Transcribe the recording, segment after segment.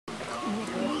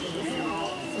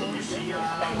I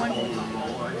hold the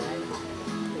boy.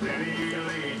 Then he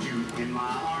laid you in my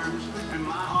arms, and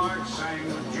my heart sang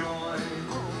with joy.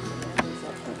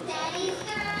 Daddy's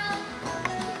girl,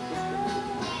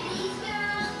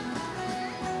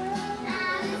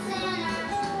 I'm the center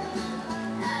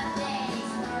of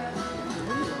Daddy's world.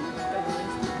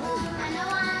 I know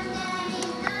I'm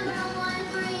Daddy's number one,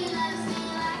 for he loves me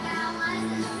like I was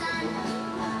his son.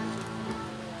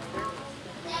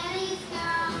 Daddy's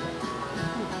girl.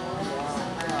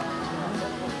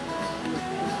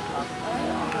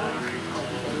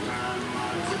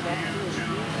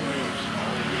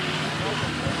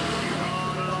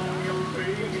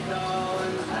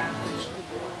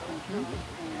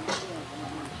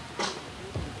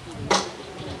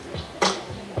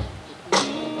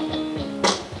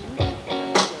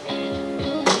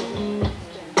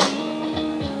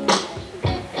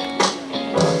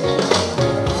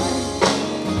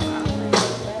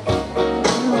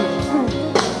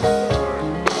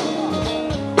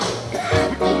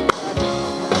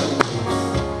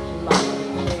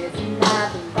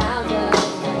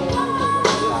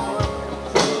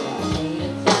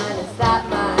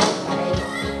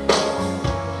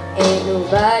 Ain't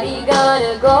nobody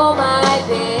gonna go my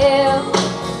bill.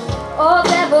 Old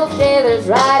devil sailors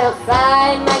right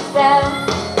outside my cell.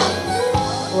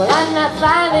 Well, I'm not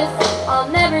famous, I'll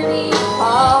never be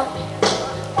called,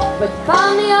 but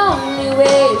found the only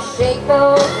way to shake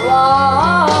those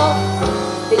walls.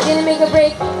 They didn't make a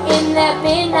break in that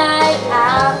midnight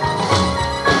hour.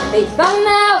 They burned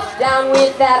the house down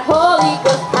with that Holy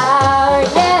Ghost power.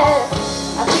 Yes,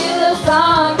 I feel a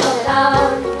song coming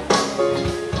on.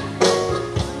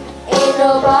 Ain't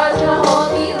no bars gonna hold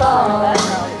me long.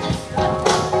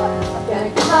 Gonna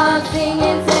keep on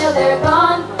singing till they're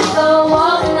gone. The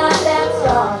walls are not that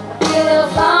strong. I feel a little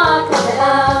song coming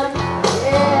on.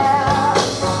 Yeah,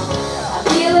 I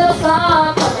feel a little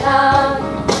song coming on.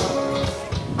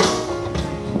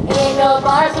 Ain't no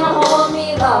bars gonna hold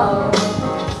me long.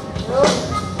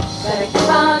 Gonna keep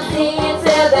on singing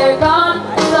till they're gone.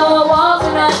 The walls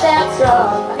are not that strong.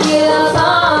 I feel a little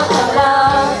song coming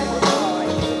on.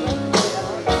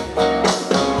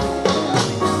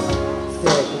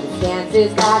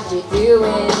 Circumstances got you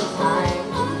doing time.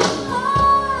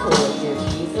 Hold your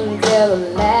peace until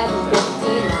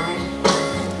 11:59.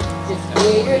 Just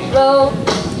clear your throat,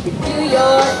 you do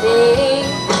your thing.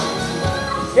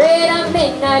 Straight up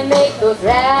midnight, make those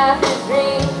rafters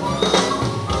ring.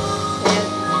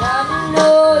 No,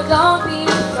 don't be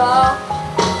soft.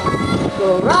 Go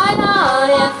right on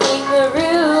and sing the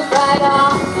roof right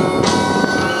off.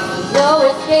 No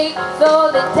escape, so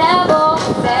the devil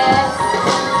says,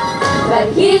 but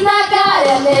he's not God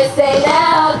in this ain't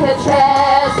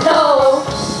Alcatraz. No,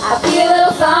 I feel a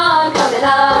little song coming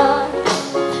on.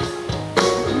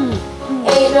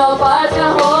 Ain't no bars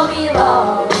gonna hold me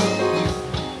long.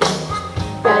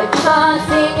 Gotta keep on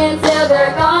singing till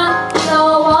they're gone. No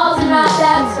walls are not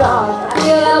that strong. I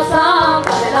feel a little song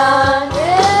coming on.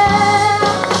 Yeah,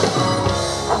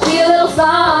 I feel a little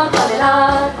song coming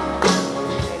on.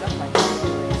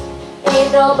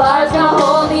 Ain't no bars gonna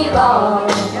hold me long.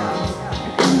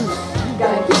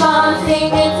 Gotta keep on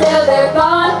singing till they're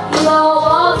gone. No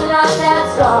walls are not that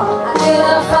strong. I feel a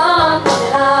little song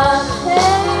coming on.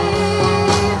 Hey,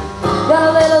 got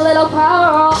a little power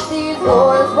off these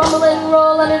doors. Rumble and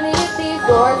roll underneath these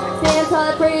doors. Stand till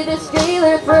I pray this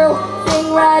jailer through.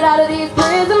 Sing right out of these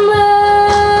prison blues.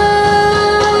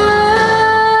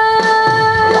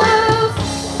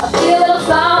 I feel a little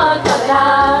song coming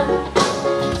on.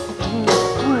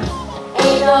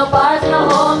 Ain't no bars gonna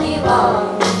hold me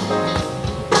long.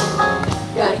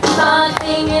 Gotta keep on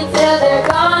singing till they're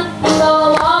gone. You know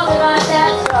the walls are not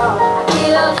that strong. I feel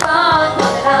a little song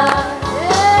coming on.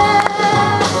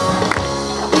 Yeah,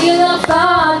 I feel a little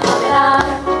song coming on.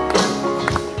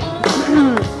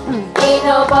 Ain't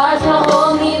no bars